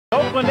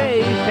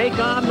take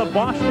on the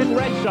Boston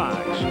Red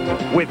Sox,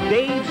 with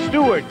Dave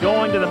Stewart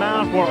going to the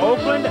mound for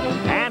Oakland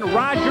and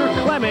Roger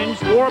Clemens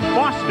for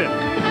Boston.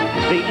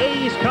 The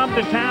A's come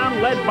to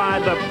town led by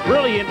the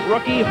brilliant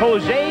rookie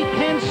Jose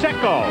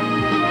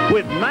Canseco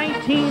with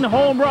 19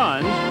 home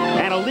runs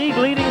and a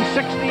league-leading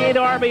 68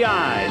 RBIs.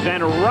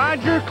 And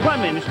Roger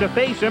Clemens to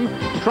face him,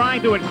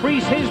 trying to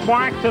increase his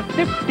mark to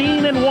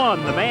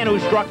 15-1, the man who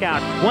struck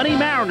out 20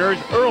 Mariners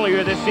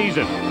earlier this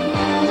season.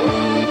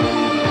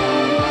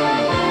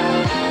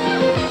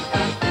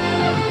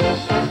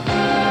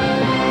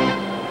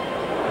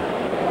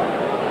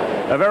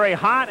 A very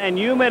hot and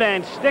humid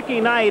and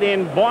sticky night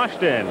in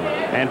Boston,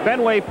 and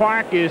Fenway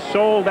Park is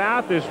sold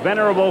out. This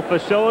venerable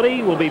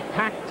facility will be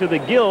packed to the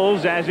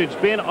gills, as it's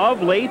been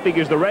of late,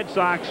 because the Red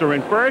Sox are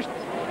in first,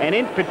 and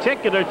in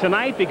particular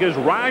tonight because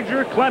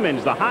Roger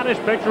Clemens, the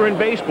hottest pitcher in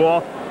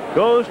baseball,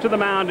 goes to the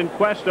mound in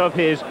quest of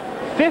his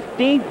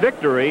 15th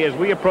victory as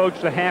we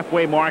approach the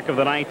halfway mark of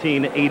the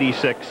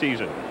 1986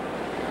 season.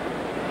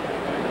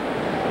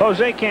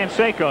 Jose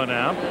Canseco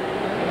now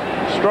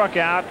struck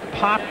out,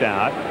 popped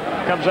out.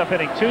 Comes up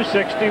hitting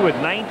 .260 with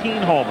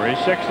 19 homers,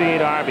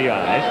 68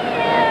 RBIs,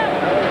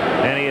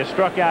 and he has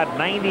struck out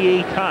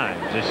 98 times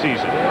this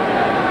season.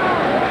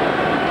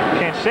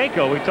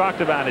 Canseco, we talked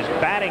about his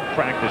batting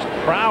practice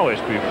prowess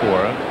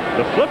before.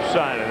 The flip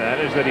side of that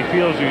is that he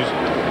feels he's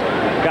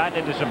gotten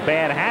into some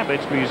bad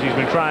habits because he's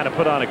been trying to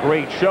put on a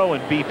great show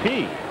in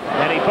BP.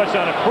 And he puts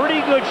on a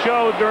pretty good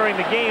show during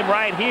the game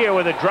right here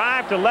with a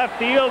drive to left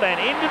field and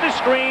into the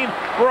screen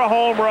for a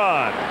home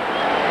run.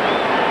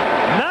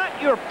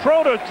 Your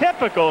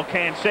prototypical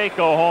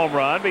Canseco home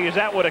run, because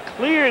that would have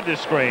cleared the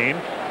screen,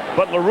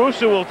 but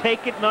LaRussa will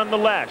take it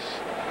nonetheless,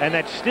 and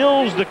that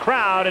stills the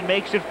crowd and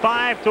makes it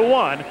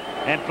 5-1.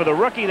 And for the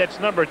rookie,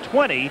 that's number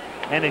 20,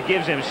 and it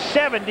gives him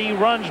 70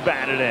 runs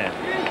batted in.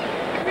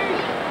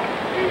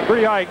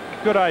 Pretty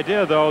good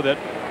idea, though, that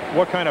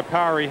what kind of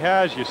power he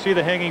has. You see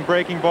the hanging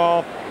breaking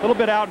ball a little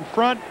bit out in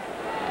front,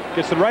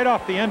 gets it right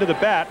off the end of the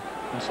bat,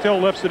 and still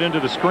lifts it into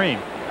the screen.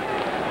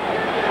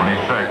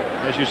 26.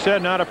 As you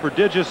said, not a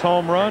prodigious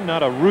home run,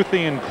 not a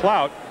Ruthian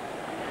clout,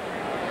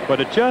 but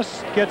it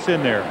just gets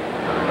in there.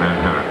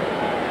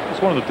 It's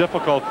one of the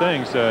difficult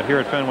things here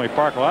at Fenway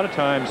Park. A lot of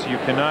times you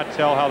cannot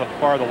tell how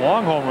far the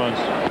long home runs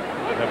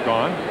have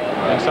gone,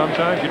 and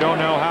sometimes you don't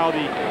know how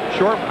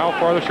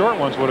far the short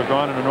ones would have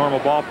gone in a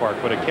normal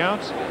ballpark. But it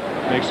counts,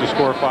 makes the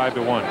score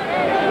 5-1.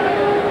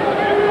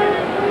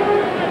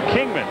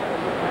 Kingman,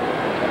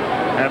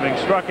 having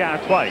struck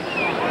out twice.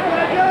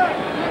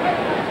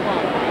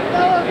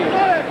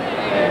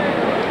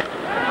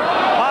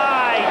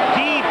 High,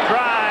 deep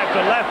drive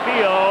to left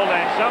field,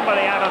 and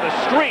somebody out on the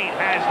street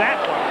has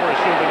that one for a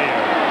souvenir.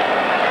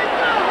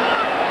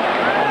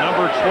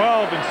 Number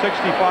 12 in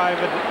 65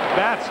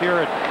 at-bats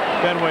here at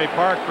Fenway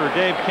Park for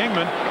Dave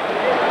Kingman.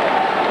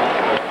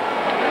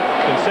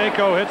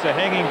 Canseco hits a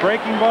hanging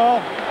breaking ball.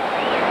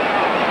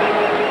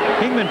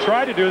 Kingman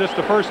tried to do this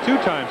the first 2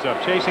 times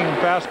up, chasing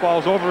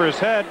fastballs over his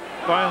head,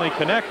 finally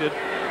connected.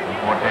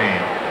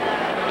 14.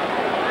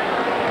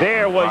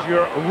 There was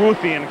your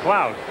Ruthian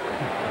clout.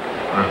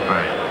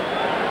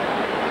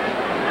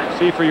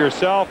 See for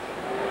yourself.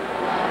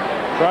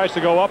 Tries to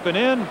go up and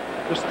in.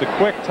 Just the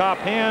quick top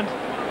hand.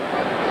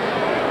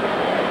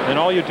 And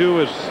all you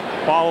do is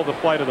follow the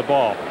flight of the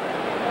ball.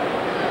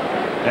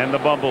 And the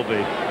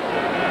bumblebee.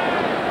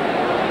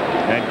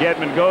 And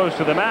Gedman goes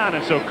to the mound,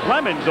 and so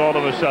Clemens all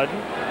of a sudden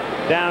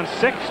down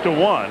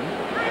 6-1.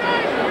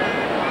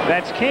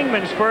 That's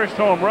Kingman's first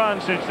home run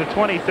since the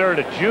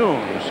 23rd of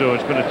June, so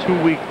it's been a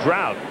 2-week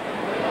drought.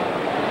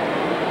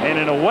 And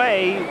in a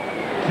way,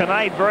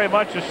 tonight very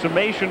much a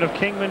summation of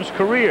Kingman's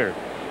career.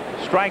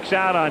 Strikes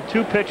out on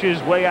 2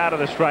 pitches way out of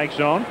the strike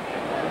zone,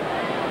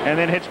 and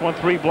then hits one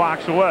 3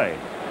 blocks away.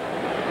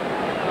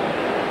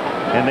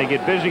 And they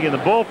get busy in the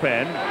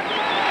bullpen,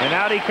 and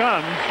out he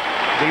comes,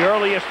 the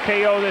earliest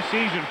KO this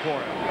season for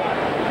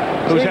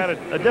him, who's had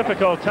a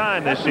difficult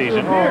time this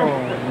season.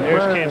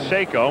 Here's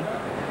Canseco.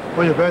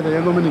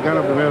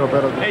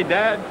 Hey,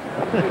 Dad.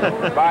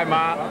 Bye,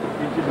 Mom.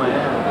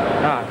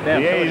 The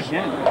A's,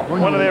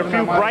 one of their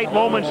few bright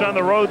moments on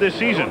the road this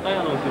season,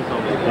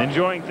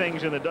 enjoying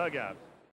things in the dugout.